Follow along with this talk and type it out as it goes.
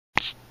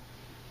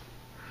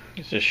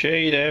It's a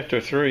shade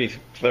after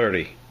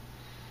 3:30.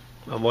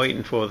 I'm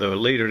waiting for the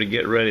leader to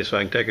get ready so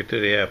I can take her to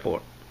the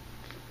airport.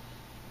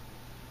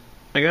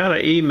 I got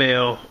an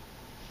email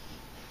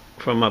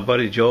from my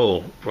buddy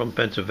Joel from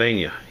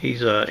Pennsylvania.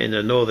 He's in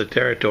the Northern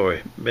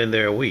Territory, been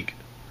there a week.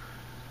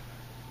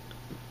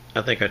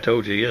 I think I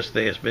told you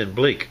yesterday it's been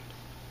bleak.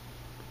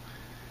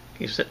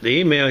 He said, the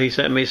email he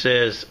sent me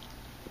says,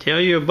 tell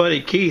your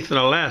buddy Keith in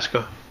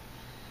Alaska,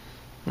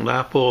 and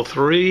I pulled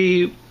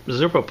 3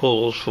 zipper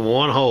pulls from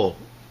one hole.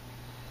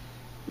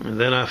 And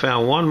then I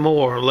found one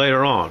more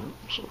later on.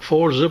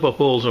 4 zipper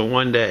pulls in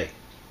one day.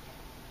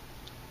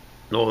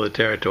 Northern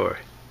Territory.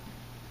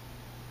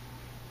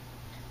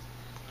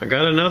 I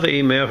got another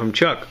email from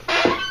Chuck,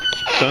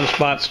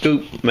 Sunspot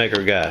Scoop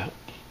Maker guy,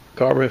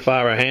 carbon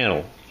fiber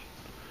handle.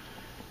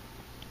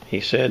 He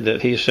said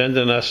that he's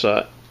sending us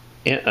a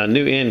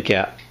new end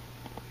cap,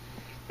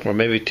 or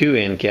maybe 2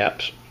 end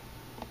caps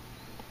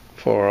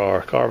for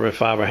our carbon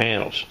fiber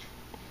handles,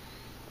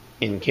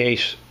 in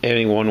case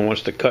anyone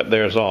wants to cut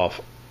theirs off.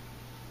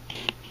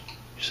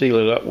 Seal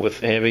it up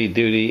with heavy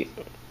duty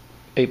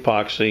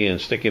epoxy and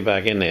stick it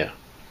back in there.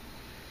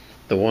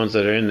 The ones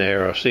that are in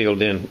there are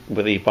sealed in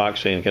with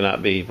epoxy and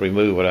cannot be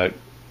removed without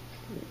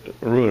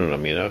ruining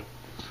them, you know.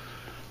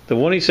 The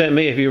one he sent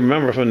me, if you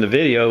remember from the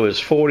video, is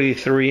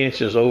 43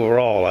 inches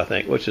overall, I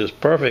think, which is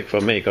perfect for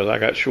me because I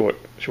got short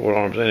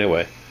arms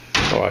anyway,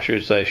 or I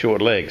should say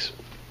short legs.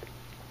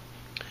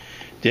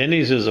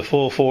 Denny's is a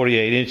full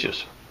 48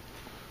 inches.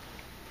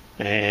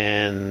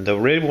 And the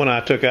red one I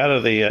took out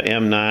of the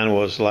M9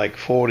 was like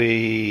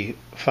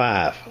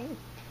 45.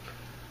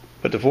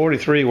 But the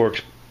 43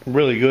 works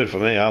really good for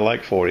me. I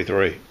like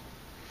 43.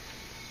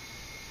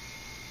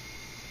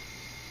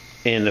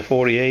 And the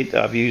 48,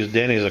 I've used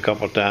Denny's a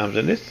couple of times,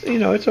 and it's, you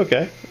know, it's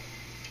okay.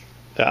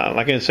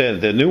 Like I said,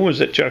 the new ones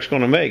that Chuck's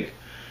going to make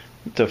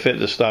to fit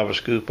the stopper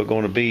scoop are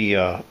going to be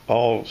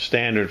all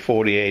standard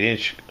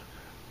 48-inch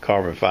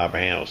carbon fiber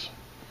handles.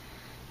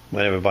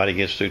 When everybody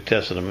gets through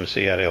testing them and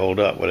see how they hold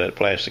up with that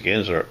plastic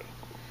insert.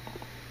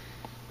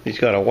 He's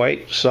got a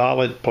white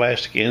solid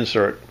plastic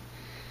insert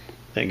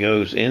that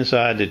goes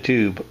inside the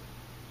tube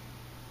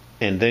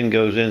and then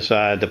goes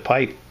inside the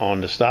pipe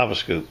on the stopper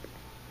scoop.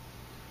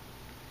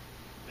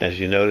 As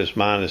you notice,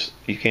 mine is,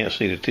 you can't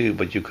see the tube,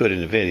 but you could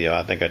in the video.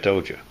 I think I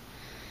told you.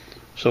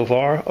 So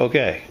far,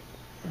 okay.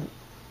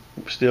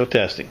 Still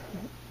testing.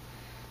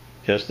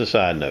 Just a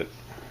side note.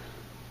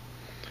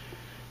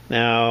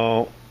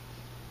 Now,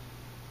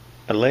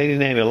 a lady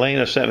named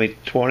Elena sent me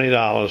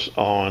 $20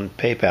 on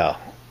PayPal.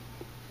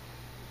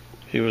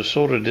 She was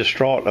sort of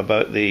distraught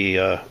about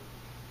the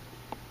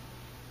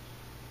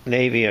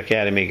Navy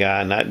Academy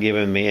guy not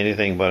giving me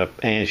anything but a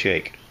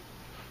handshake.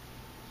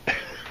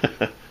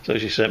 So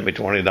she sent me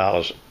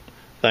 $20.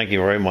 Thank you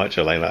very much,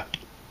 Elena.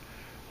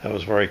 That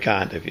was very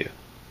kind of you.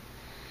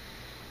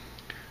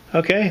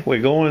 Okay, we're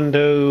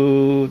going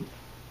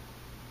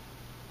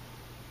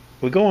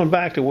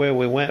back to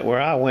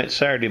where I went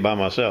Saturday by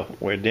myself,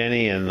 where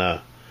Denny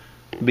and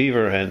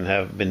Beaver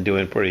have been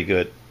doing pretty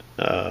good,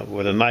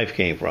 where the knife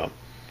came from.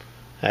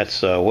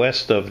 That's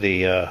west of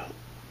the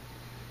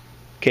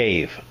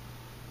cave.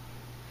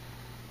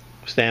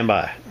 Stand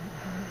by.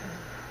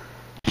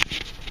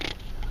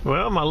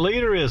 Well, my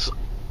leader is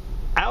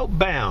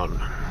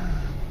outbound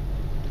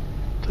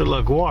to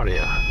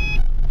LaGuardia.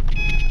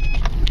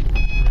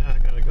 Now I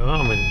gotta go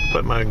home and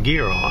put my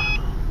gear on.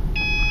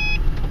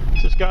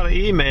 Just got an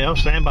email,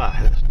 stand by,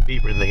 this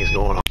beeper thing is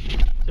going on.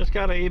 Just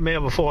got an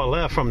email before I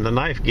left from the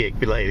knife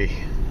gig lady,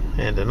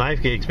 and the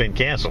knife gig's been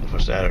canceled for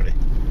Saturday.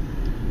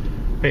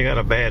 We got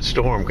a bad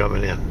storm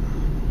coming in.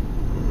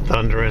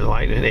 Thunder and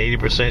lightning,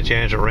 80%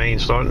 chance of rain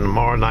starting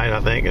tomorrow night,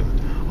 I think,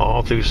 and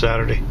all through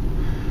Saturday.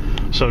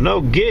 So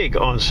no gig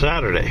on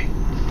Saturday.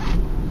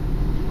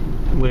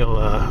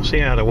 We'll see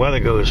how the weather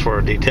goes for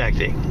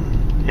detecting.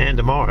 And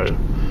tomorrow,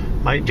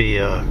 might be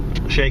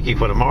shaky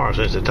for tomorrow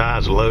since the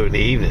tides are low in the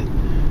evening.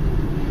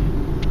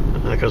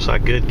 Because I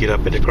could get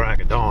up at the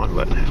crack of dawn,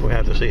 but we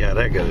have to see how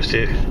that goes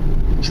too.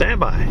 Stand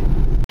by.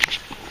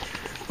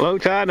 Low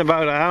tide in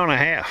about an hour and a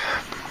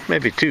half,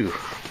 maybe 2,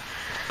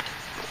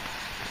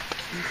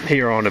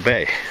 here on the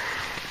bay.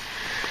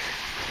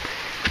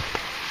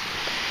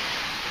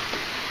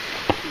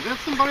 Is that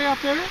somebody out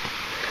there?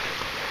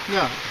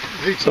 No.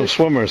 Some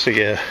swimmers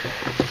here.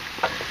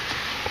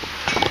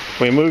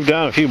 We moved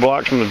down a few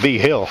blocks from the big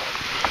hill.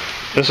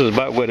 This is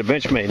about where the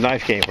Benchmade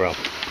knife came from.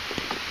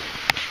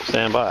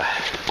 Stand by.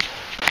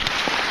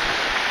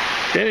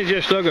 Then he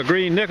just took a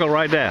green nickel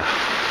right there.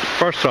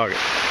 First target.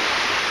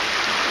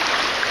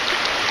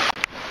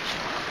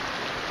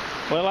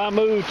 Well, I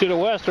moved to the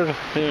western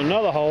in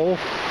another hole.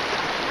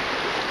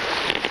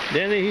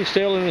 Then he's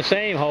still in the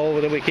same hole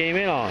that we came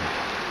in on.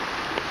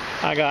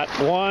 I got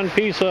one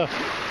piece of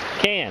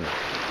can,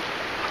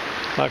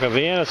 like a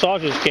Vienna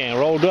sausage can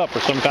rolled up,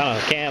 or some kind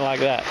of can like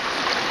that.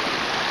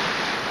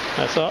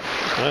 That's up.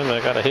 And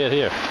I got a hit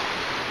here.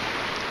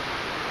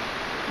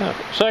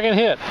 Second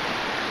hit.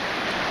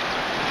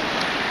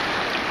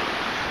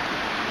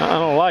 I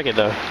don't like it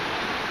though.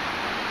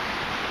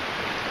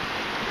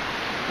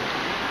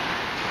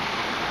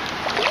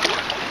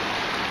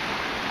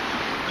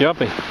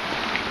 Jumping.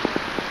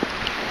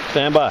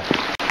 Stand by.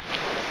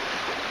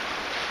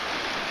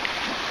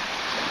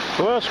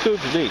 12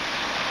 scoops deep.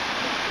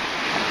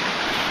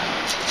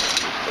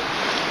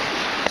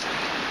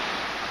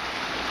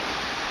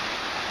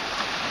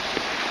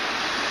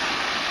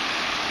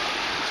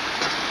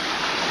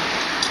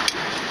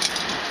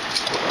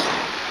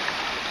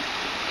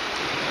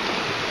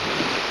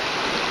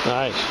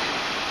 Nice.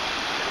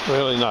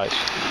 Really nice.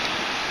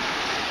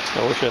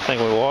 I wish that thing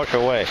would wash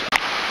away.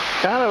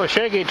 Kind of a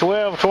shaky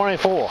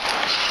 12-24.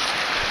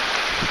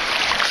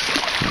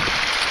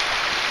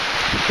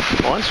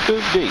 1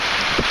 scoop deep.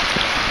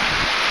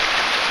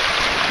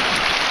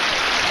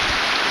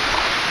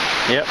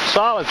 Yep,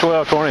 solid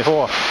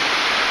 12-24.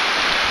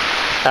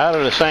 Out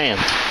of the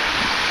sand.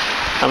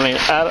 I mean,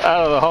 out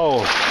of the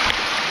hole.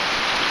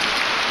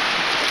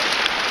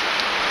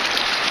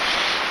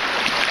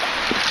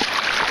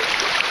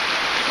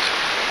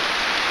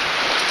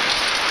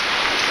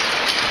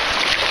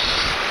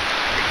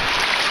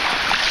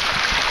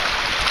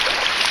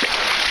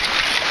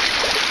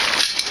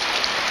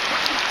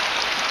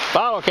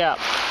 Bottle cap.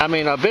 I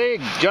mean, a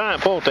big,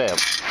 giant pull tab.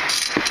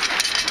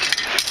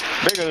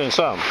 Bigger than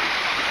some.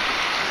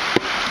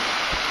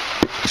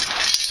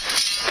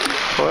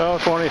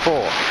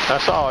 12-24.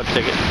 That's a solid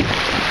ticket.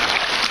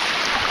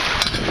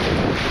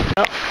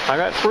 Yep, I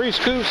got 3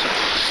 scoops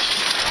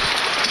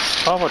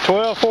off of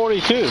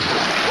 12-42.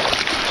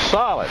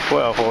 Solid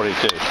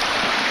 12-42.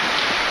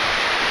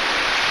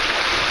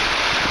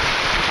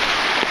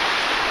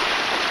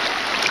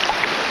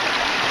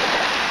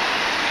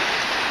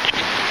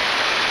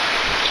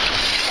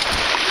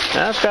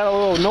 Now it's got a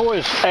little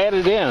noise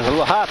added in, a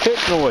little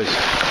high-pitched noise.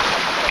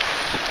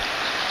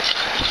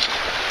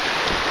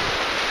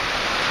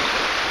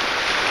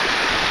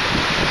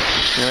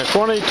 And a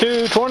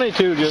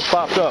 22-22 just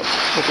popped up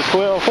with the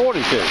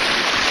 12-42.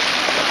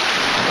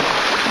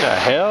 The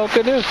hell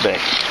could this be?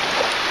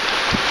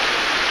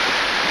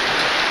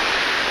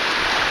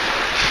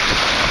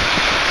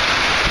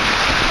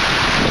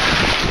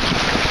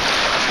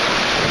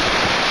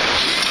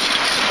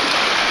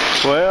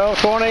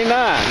 $12.29.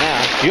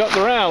 Now, jumped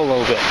around a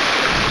little bit.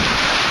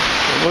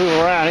 Move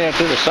around here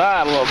to the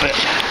side a little bit.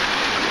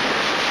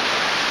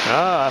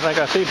 Oh, I think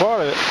I see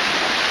part of it.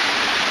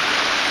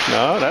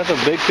 No, that's a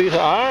big piece of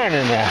iron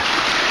in there.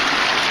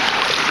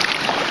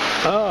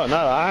 Oh,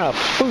 not an iron, a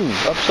spoon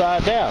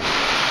upside down.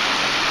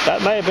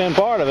 That may have been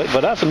part of it,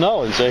 but that's a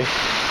nullin, see?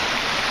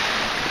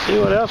 See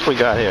what else we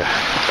got here.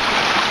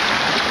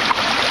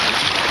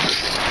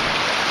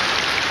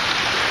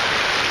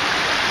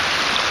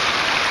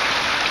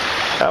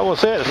 That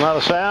was it. It's not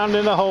a sound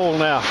in the hole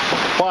now.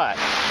 Quiet.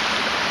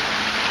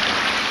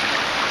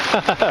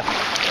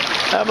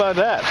 How about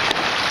that?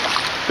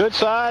 Good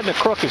side and a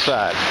crooked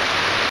side.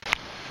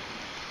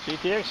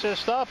 CTX says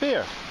stop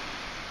here.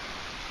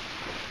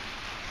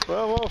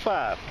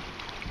 12:05.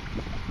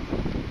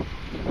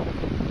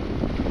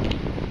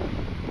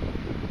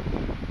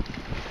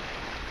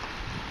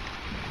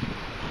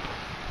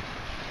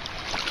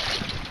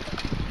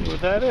 See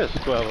what that is,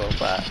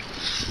 12:05.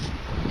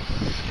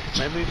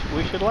 Maybe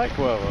we should like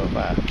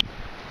 12:05.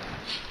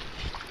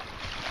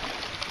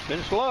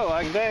 Been slow,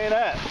 I can tell you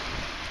that.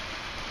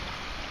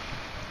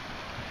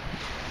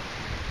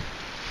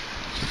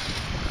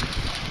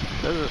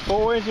 This is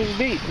 4 inches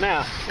deep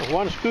now, with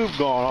 1 scoop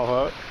going off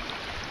of it.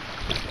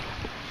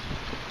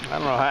 I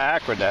don't know how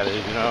accurate that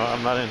is, you know,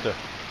 I'm not into...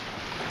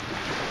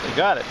 You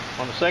got it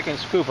on the 2nd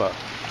scoop up.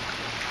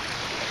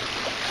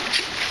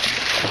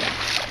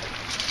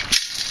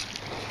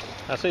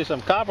 I see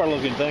some copper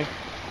looking thing.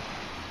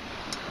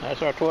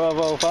 That's our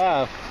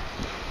 12:05.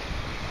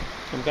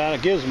 Some kind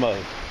of gizmo.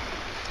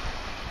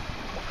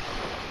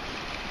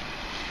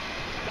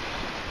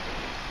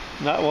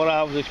 Not what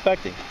I was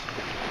expecting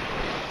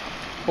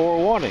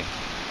or wanting.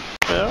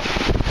 Well,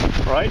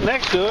 right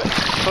next to it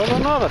was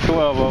another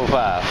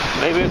 12:05.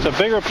 Maybe it's a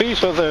bigger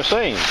piece of their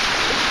same.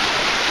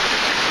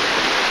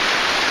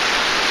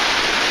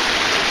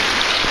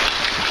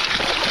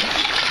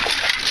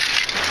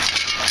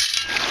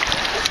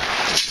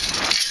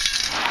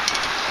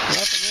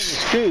 Nothing in the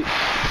scoop.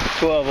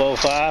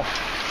 12:05.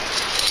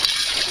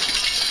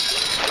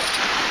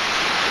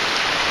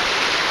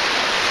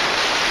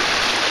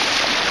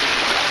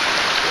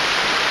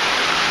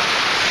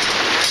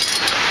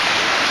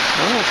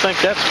 I don't think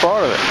that's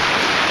part of it.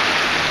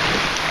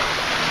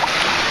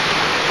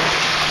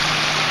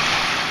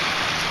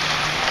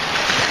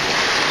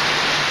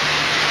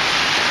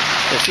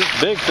 It's this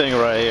big thing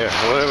right here,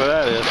 whatever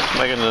that is,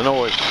 making the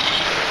noise.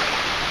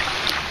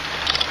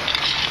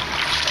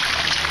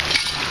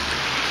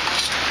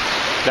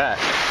 That.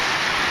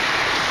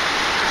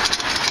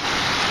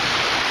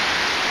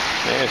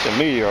 Maybe it's a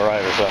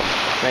meteorite or something.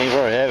 It ain't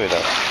very heavy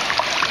though.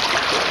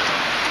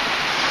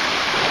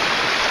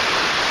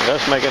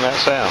 That's making that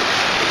sound.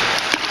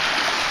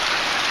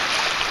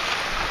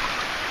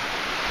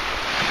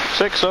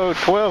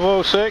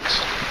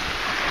 12:06,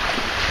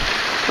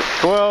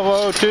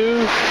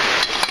 12:02.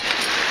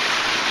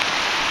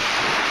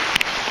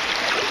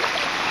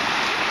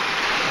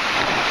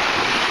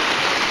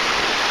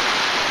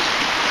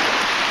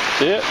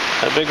 See it?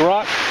 That big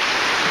rock?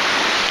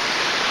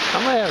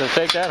 I may have to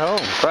take that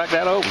home, crack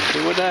that open,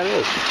 see what that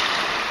is.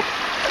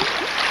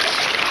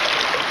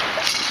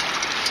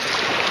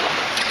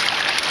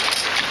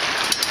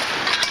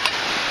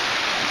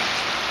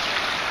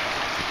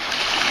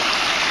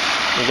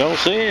 You don't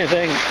see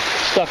anything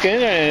stuck in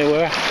there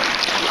anywhere.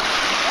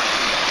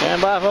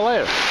 Stand by for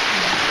later.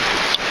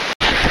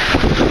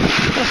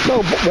 Let's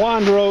go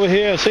wander over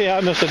here and see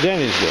how Mr.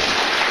 Denny's doing.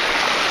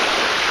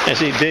 As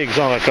he digs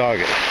on a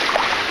target.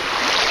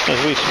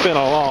 As we spin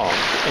along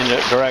in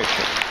that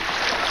direction.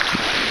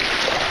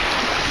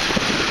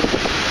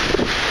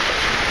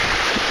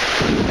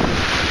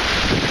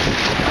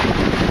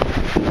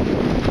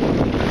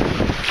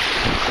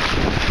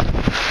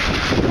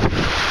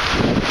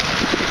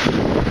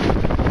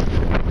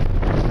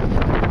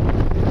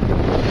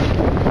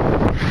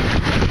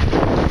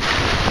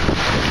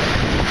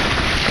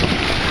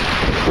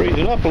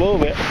 Freezing up a little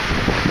bit.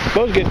 It's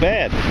supposed to get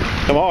bad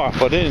tomorrow,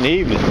 but then in the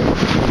evening.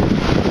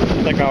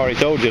 I think I already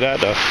told you that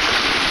though. I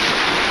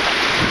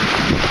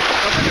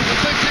think it's a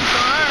 6 inch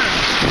iron.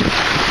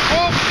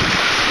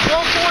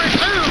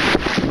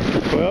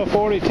 1242.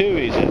 1242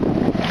 he said.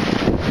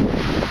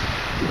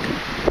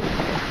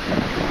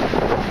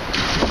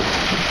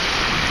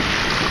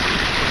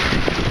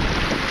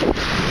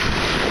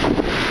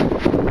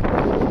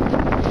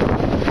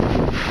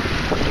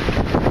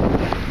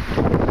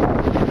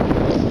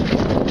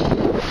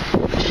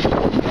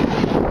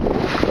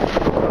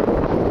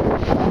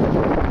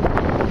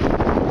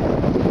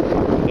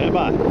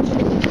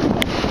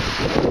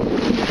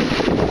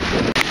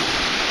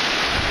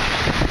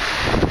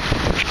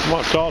 I'm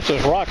going to toss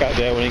this rock out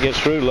there when he gets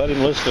through. Let him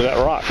listen to that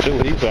rock, see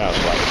what he sounds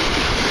like.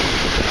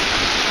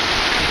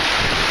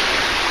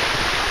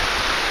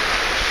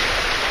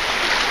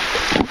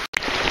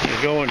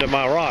 He's going to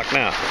my rock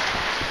now.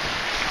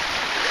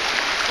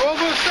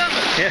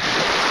 1207. Yeah.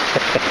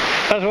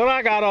 That's what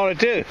I got on it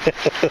too.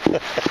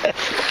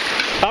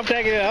 I'm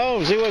taking it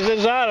home, see what's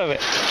inside of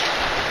it.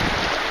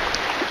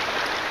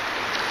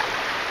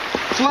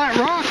 Flat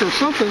rock or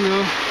something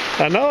though.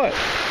 I know it.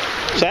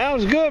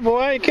 Sounds good, boy.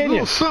 I ain't kidding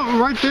you. Something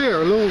right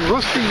there. A little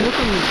rusty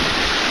looking.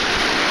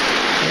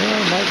 Yeah,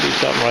 it might be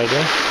something right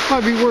there.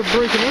 Might be worth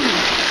breaking into.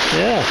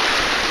 Yeah.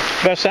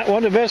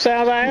 One of the best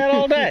sounds I had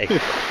all day.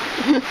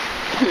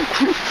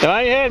 And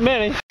I ain't had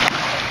many.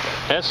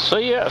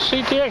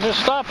 CTX is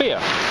stop here.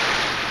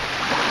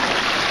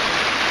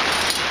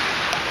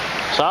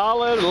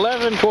 Solid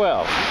 11,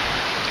 12.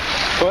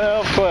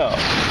 12, 12.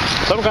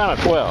 Some kind of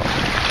 12.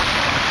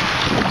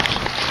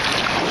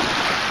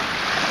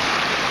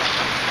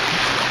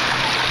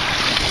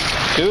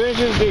 Two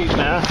inches deep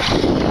now.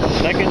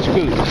 Second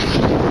scoop.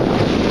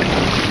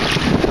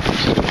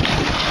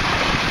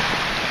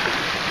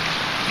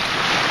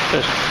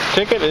 This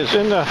ticket is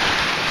in the,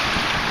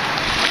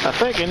 I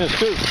think, in the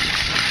scoop.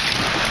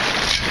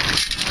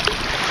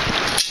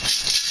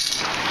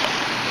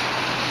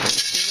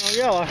 No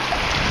yellow.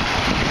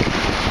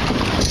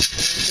 Don't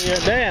see a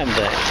damn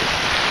thing.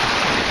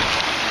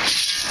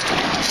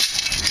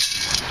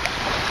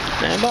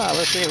 Stand by.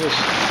 Let's see if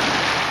it's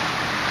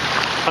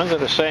under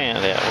the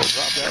sand there. We'll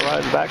drop that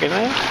right back in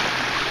there.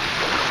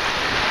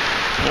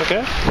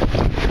 Okay.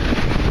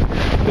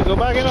 We'll go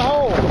back in the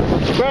hole.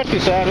 Scratchy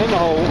sound in the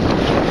hole.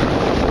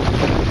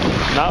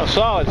 Not a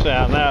solid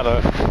sound now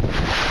though.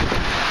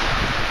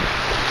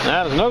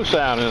 Now there's no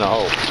sound in the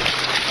hole.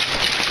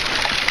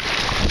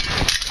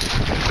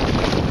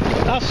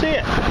 I see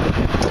it.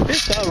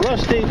 It's a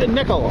rusty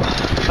nickel.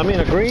 I mean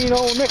a green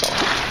old nickel.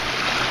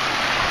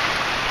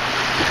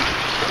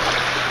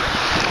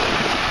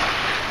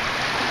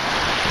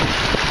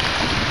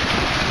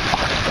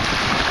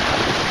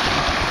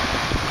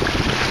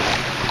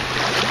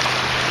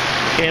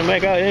 Can't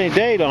make out any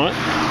date on it.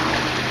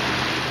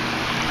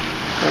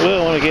 I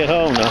will want to get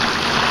home though.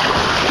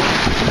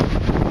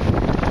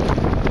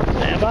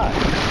 Stand by.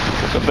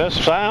 It's the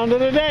best sound of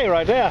the day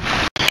right there.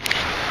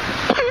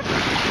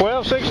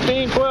 12,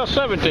 16, 12,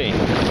 17.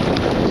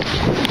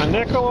 A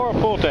nickel or a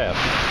pull tab.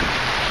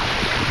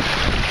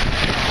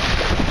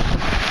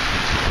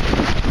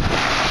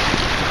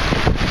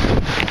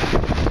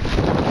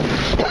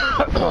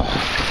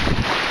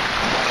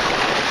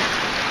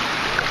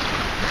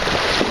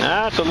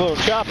 Now it's a little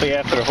choppy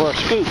after the first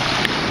scoop.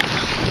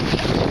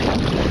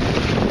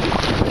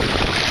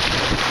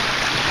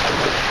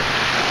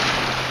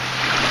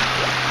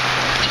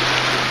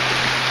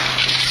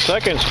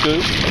 Second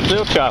scoop,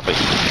 still choppy.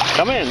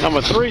 Come in,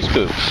 number 3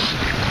 scoop.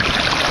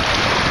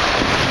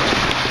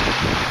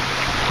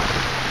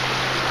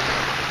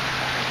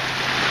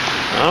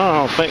 I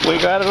don't think we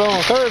got it on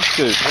the 3rd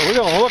scoop. We're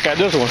going to look at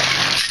this one.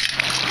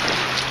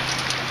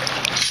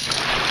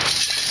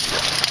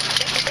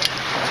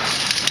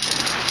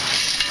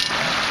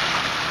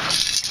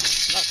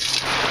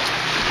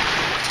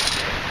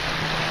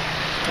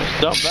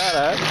 Dump that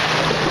out.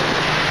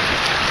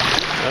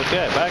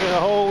 Okay, back in the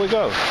hole we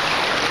go.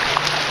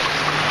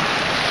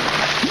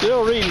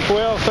 Still reading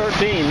 12,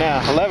 13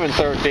 now, 11,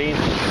 13.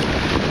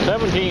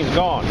 17's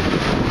gone.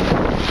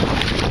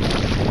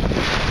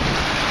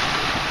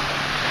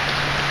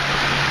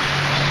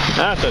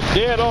 That's a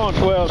dead on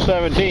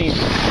 12-17.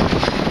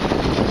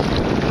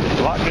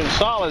 Locked in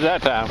solid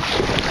that time.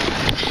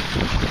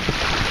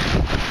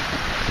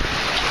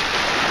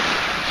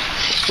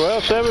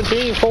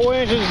 12-17, 4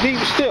 inches deep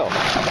still.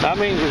 That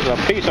means it's a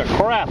piece of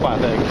crap, I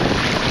think.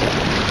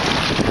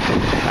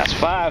 That's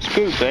 5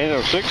 scoops, ain't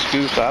there 6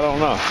 scoops? I don't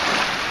know.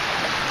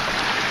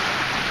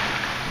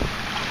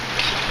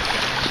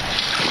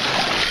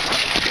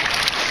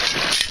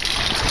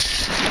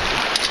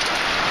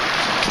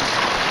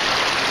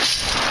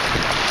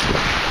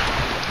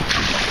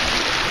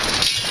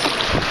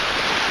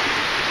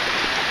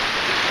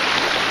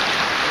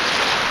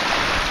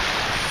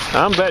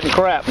 I'm betting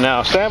crap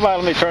now. Stand by,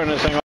 let me turn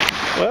this thing on.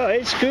 Well,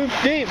 8 scoops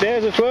deep.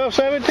 There's a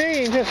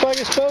 12-17, just like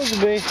it's supposed to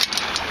be.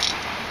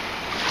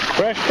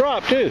 Fresh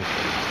drop, too.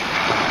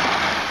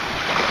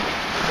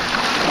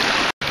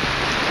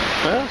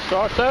 Well,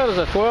 starts out as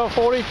a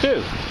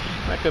 12.42.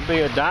 That could be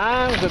a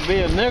dime, could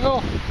be a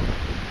nickel.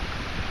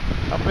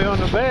 Up here on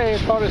the bay,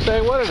 it's hard to say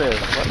what it is.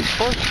 But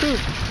first scoop,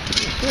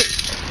 let's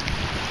see.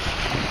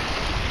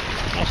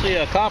 I see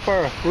a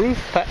copper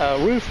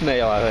roof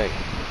nail, I think.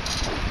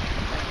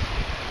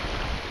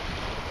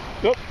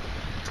 Oop.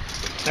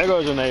 There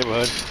goes the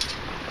neighborhood.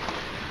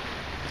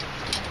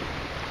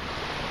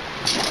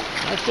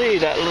 I see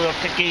that little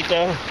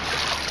piquito.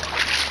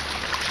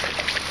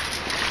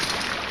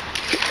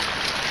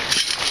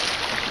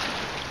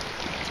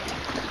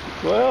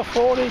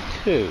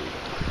 $12.42.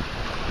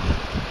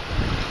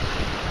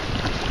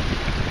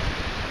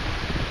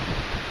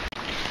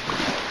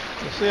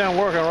 You see, I'm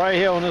working right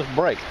here on this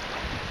break.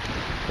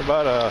 It's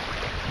about a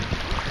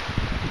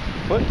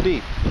foot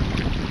deep.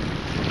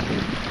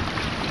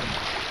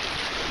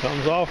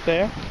 Comes off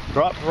there,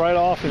 drops right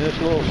off in this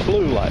little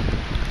slough like.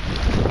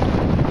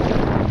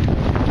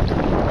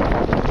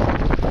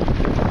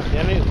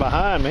 Denny's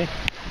behind me,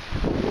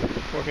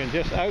 working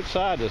just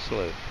outside the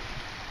slough.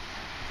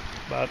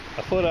 About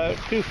a foot out,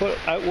 2 foot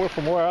outward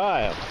from where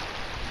I am.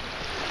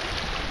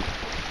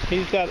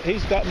 He's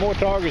got more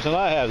targets than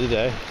I have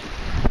today.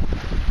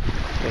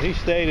 But he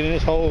stayed in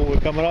this hole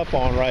we're coming up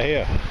on right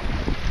here.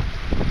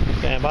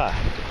 Stand by.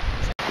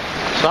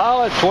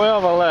 Solid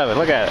 12-11,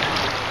 look at it.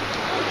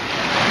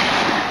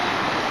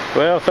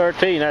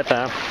 12-13 that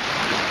time.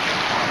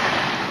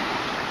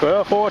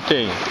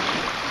 12-14.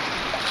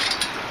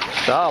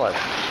 Solid.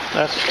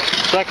 That's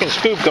second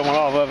scoop coming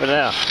off of it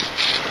now.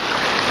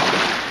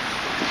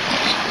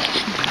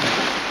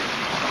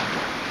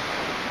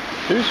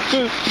 Two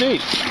scoops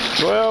deep.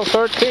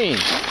 12-13.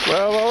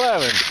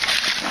 12-11.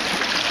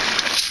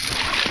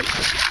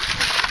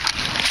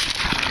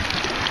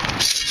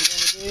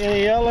 Is there going to be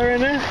any yeller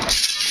in there?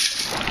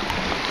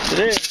 It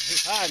is.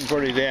 It's hiding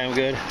pretty damn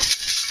good.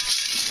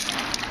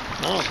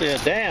 I don't see a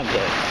damn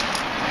thing.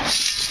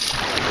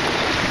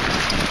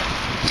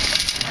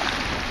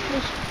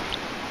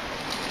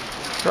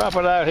 Let's drop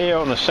it out here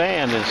on the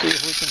sand and see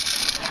if we can...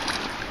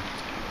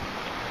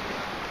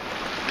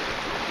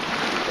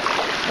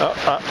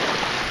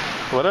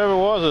 whatever it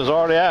was is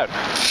already out.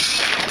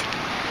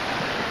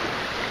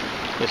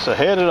 It's the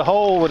head of the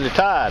hole with the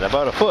tide,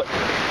 about a foot.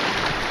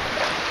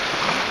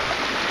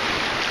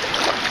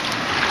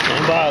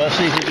 Stand by, let's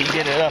see if we can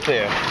get it up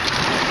here.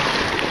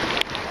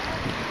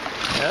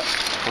 Yep,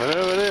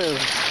 whatever it is.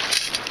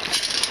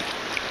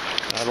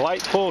 A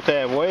light pull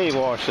tab wave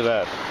washed it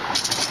out.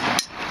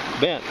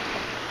 Bent.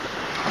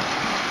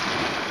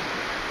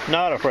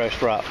 Not a fresh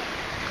drop.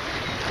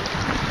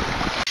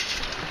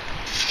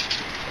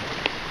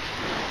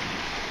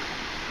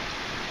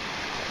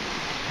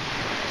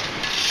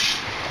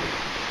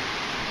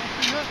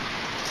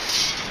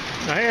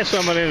 I had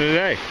somebody in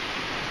today.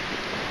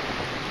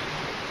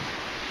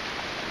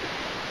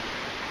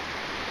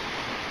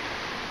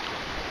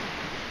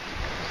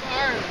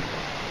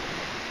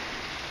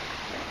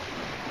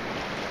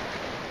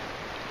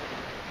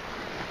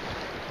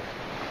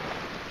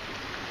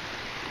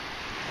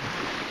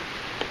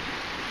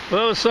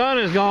 Well, the sun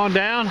has gone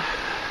down,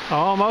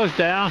 almost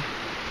down.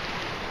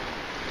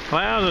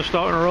 Clouds are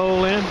starting to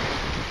roll in.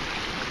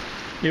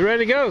 You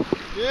ready to go?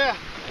 Yeah.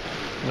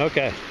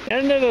 Okay.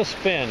 End of the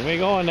spin. We're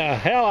going the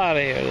hell out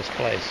of here, this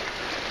place.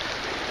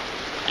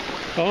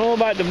 Don't know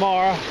about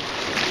tomorrow.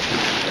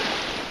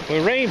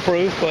 We're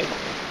rainproof, but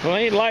we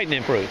ain't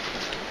lightning proof.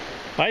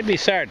 Might be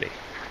Saturday.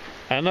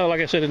 I know, like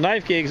I said, the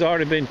knife gig's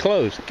already been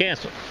closed,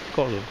 canceled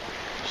because of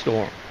the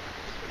storm.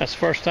 That's the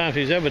first time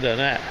she's ever done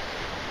that.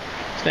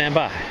 Stand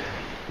by.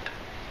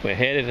 We're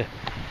headed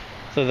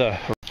to the...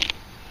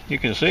 You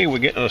can see we're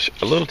getting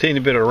a little teeny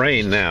bit of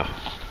rain now.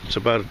 It's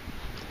about a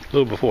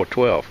little before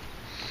 12.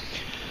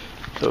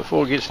 So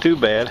before it gets too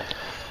bad,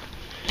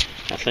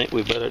 I think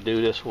we better do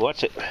this.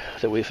 What's it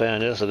that we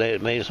found yesterday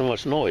that made so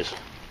much noise?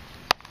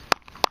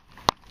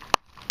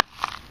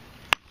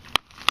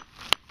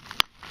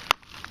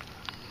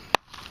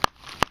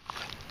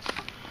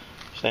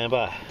 Stand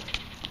by.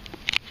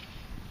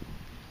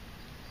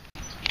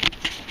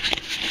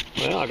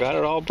 Well, I got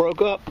it all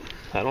broke up.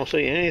 I don't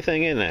see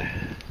anything in there.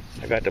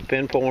 I got the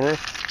pin pointer.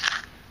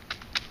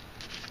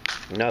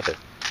 Nothing.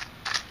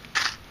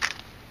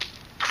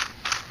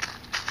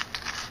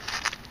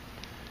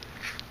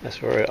 That's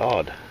very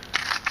odd.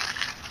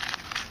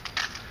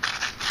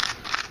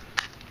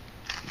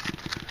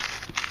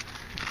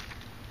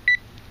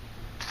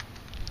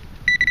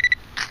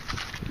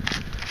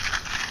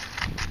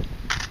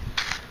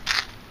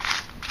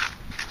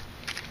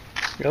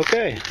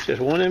 Okay,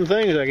 just one of them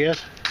things, I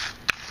guess.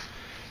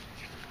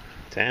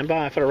 Stand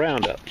by for the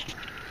roundup.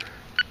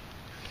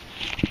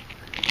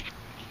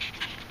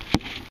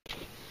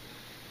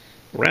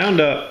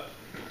 Roundup,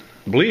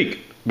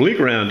 bleak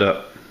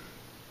roundup,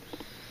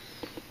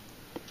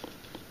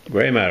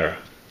 gray matter.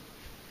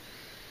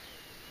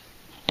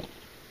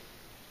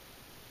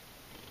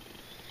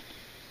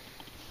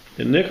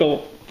 The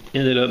nickel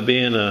ended up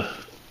being a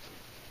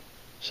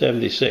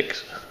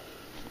 76.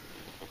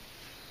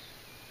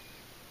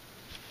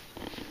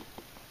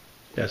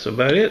 That's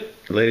about it,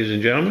 ladies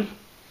and gentlemen.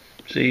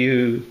 See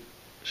you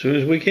as soon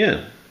as we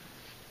can.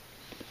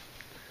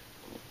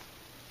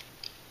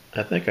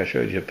 I think I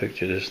showed you a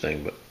picture of this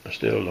thing, but I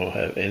still don't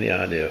have any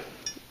idea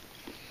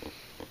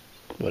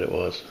what it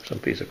was. Some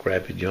piece of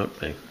crappy junk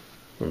thing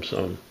from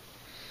some.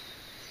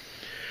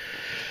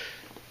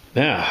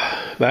 Now,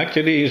 back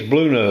to these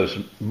blue nose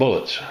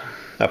bullets.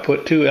 I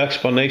put 2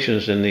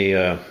 explanations in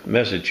the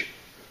message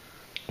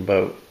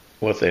about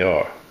what they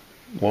are.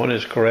 One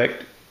is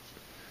correct,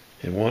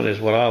 and one is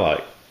what I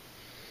like.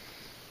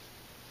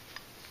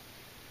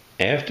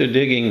 After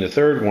digging the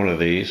third one of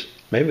these,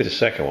 maybe the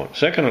second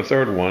or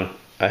third one,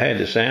 I had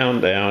the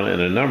sound down and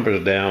the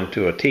numbers down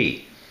to a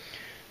T.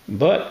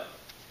 But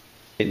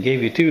it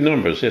gave you 2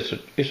 numbers. It's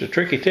a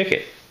tricky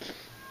ticket.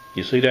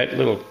 You see that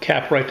little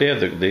cap right there,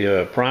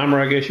 the primer,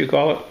 I guess you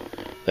call it?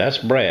 That's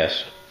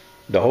brass.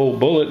 The whole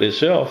bullet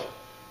itself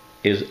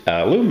is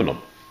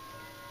aluminum.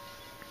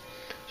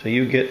 So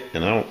you get,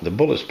 and the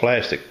bullet's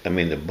plastic. I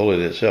mean the bullet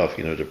itself,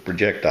 you know, the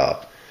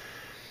projectile.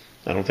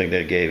 I don't think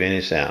that gave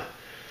any sound.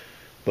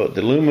 But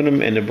the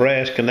aluminum and the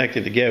brass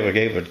connected together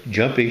gave a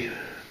jumpy,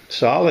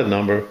 solid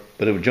number,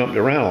 but it jumped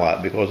around a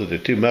lot because of the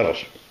 2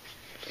 metals.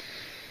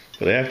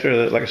 But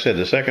after, like I said,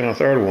 the second or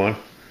third one,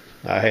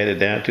 I had it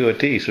down to a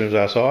T. As soon as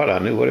I saw it, I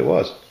knew what it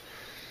was.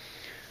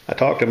 I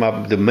talked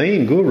to the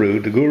main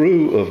guru, the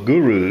guru of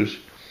gurus,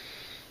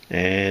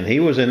 and he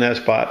was in that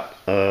spot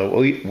a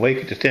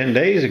week to 10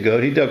 days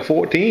ago. He dug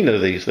 14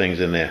 of these things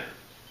in there.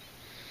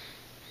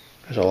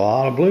 There's a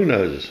lot of blue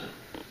noses.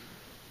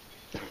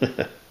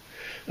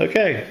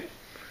 Okay,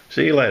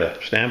 see you later.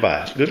 Stand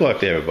by. Good luck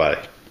to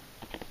everybody.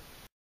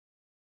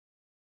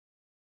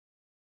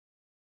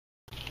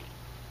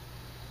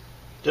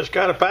 Just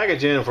got a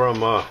package in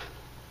from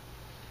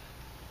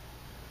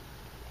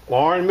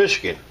Warren,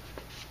 Michigan.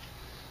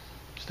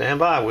 Stand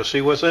by, we'll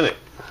see what's in it.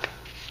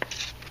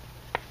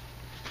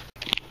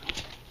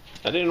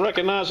 I didn't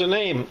recognize the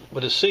name,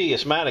 but it's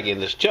it's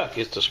Madigan, it's Chuck,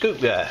 it's the scoop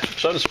guy,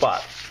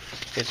 Sunspot.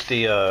 It's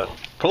the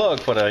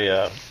plug for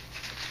the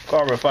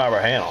carbon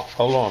fiber handle.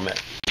 Hold on a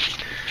minute.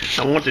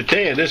 I want to tell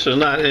you, this is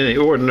not any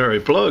ordinary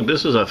plug.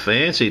 This is a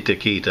fancy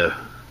taquito.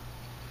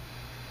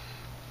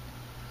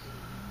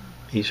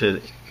 He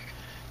said,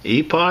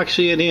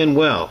 epoxy it in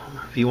well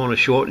if you want to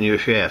shorten your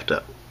shaft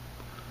up.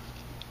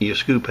 Your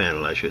scoop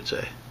handle, I should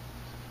say.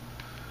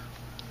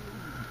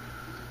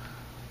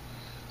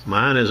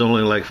 Mine is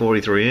only like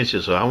 43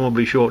 inches, so I won't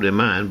be shortening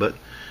mine, but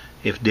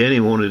if Denny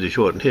wanted to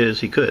shorten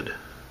his, he could.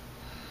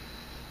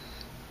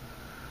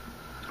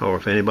 Or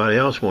if anybody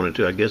else wanted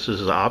to, I guess this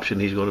is an option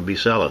he's going to be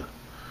selling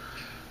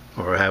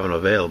or having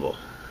available.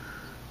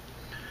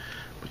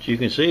 But you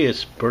can see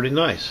it's pretty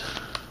nice.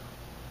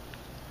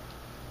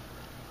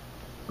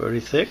 Pretty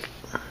thick.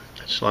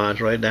 It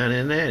slides right down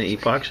in there and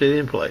epoxy it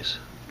in place.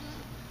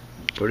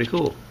 Pretty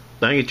cool.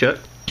 Thank you, Chuck.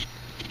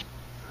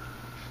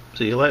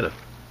 See you later.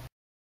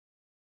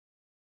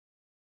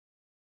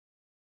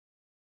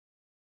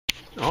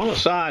 On a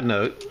side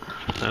note,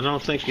 I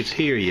don't think it's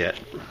here yet,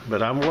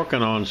 but I'm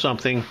working on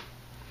something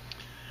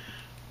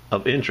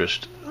of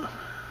interest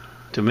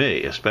to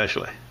me,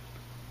 especially.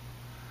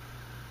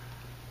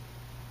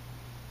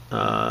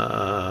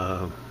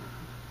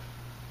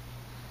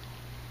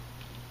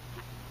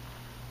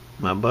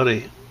 My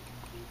buddy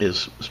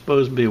is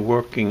supposed to be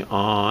working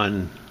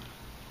on,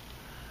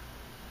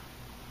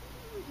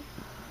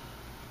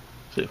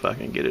 see if I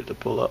can get it to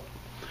pull up.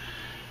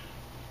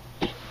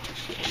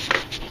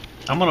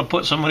 I'm going to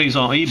put some of these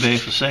on eBay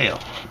for sale.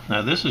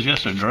 Now this is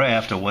just a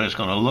draft of what it's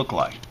going to look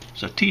like.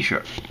 It's a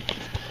t-shirt.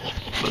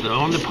 But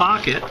on the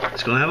pocket,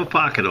 it's going to have a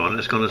pocket on it.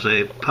 It's going to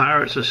say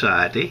Pirate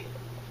Society.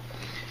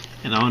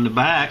 And on the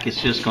back, it's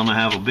just going to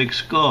have a big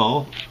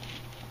skull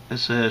that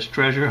says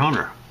Treasure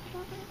Hunter.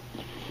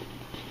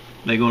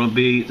 They're going to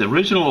be, the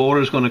original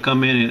order is going to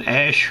come in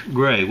ash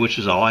gray, which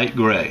is a light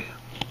gray.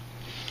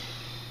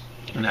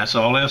 And that's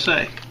all they'll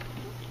say.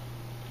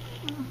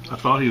 I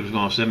thought he was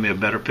going to send me a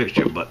better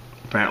picture, but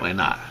apparently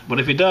not. But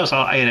if he does,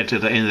 I'll add it to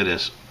the end of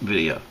this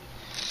video.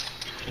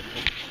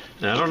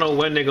 Now, I don't know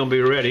when they're going to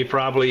be ready,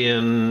 probably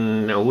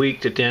in a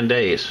week to 10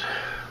 days.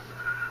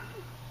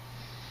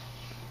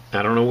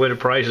 I don't know where the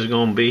price is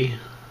going to be.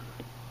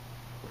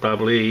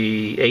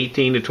 Probably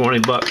 18 to 20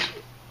 bucks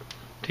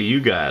to you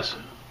guys.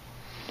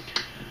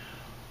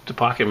 The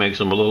pocket makes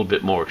them a little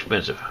bit more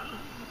expensive.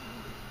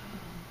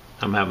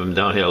 I'm having them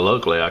done here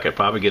locally. I could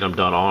probably get them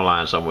done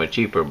online somewhere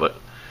cheaper, but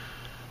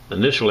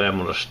initially I'm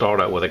going to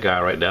start out with a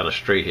guy right down the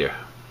street here.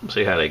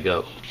 See how they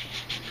go.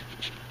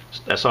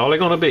 That's all they're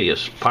going to be,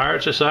 is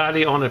Pirate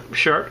Society on the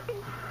shirt,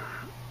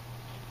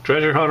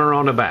 Treasure Hunter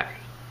on the back.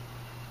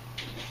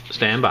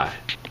 Stand by.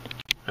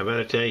 I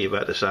better tell you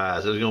about the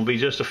size. There's going to be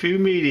just a few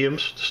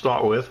mediums to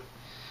start with,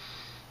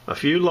 a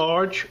few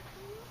large,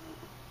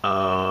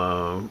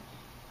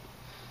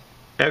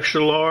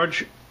 extra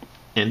large,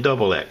 and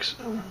double X.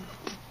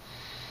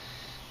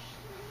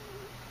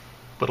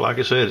 But like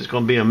I said, it's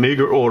going to be a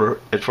meager order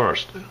at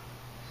first.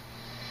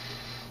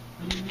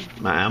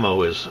 My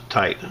ammo is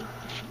tight.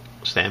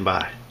 Stand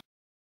by.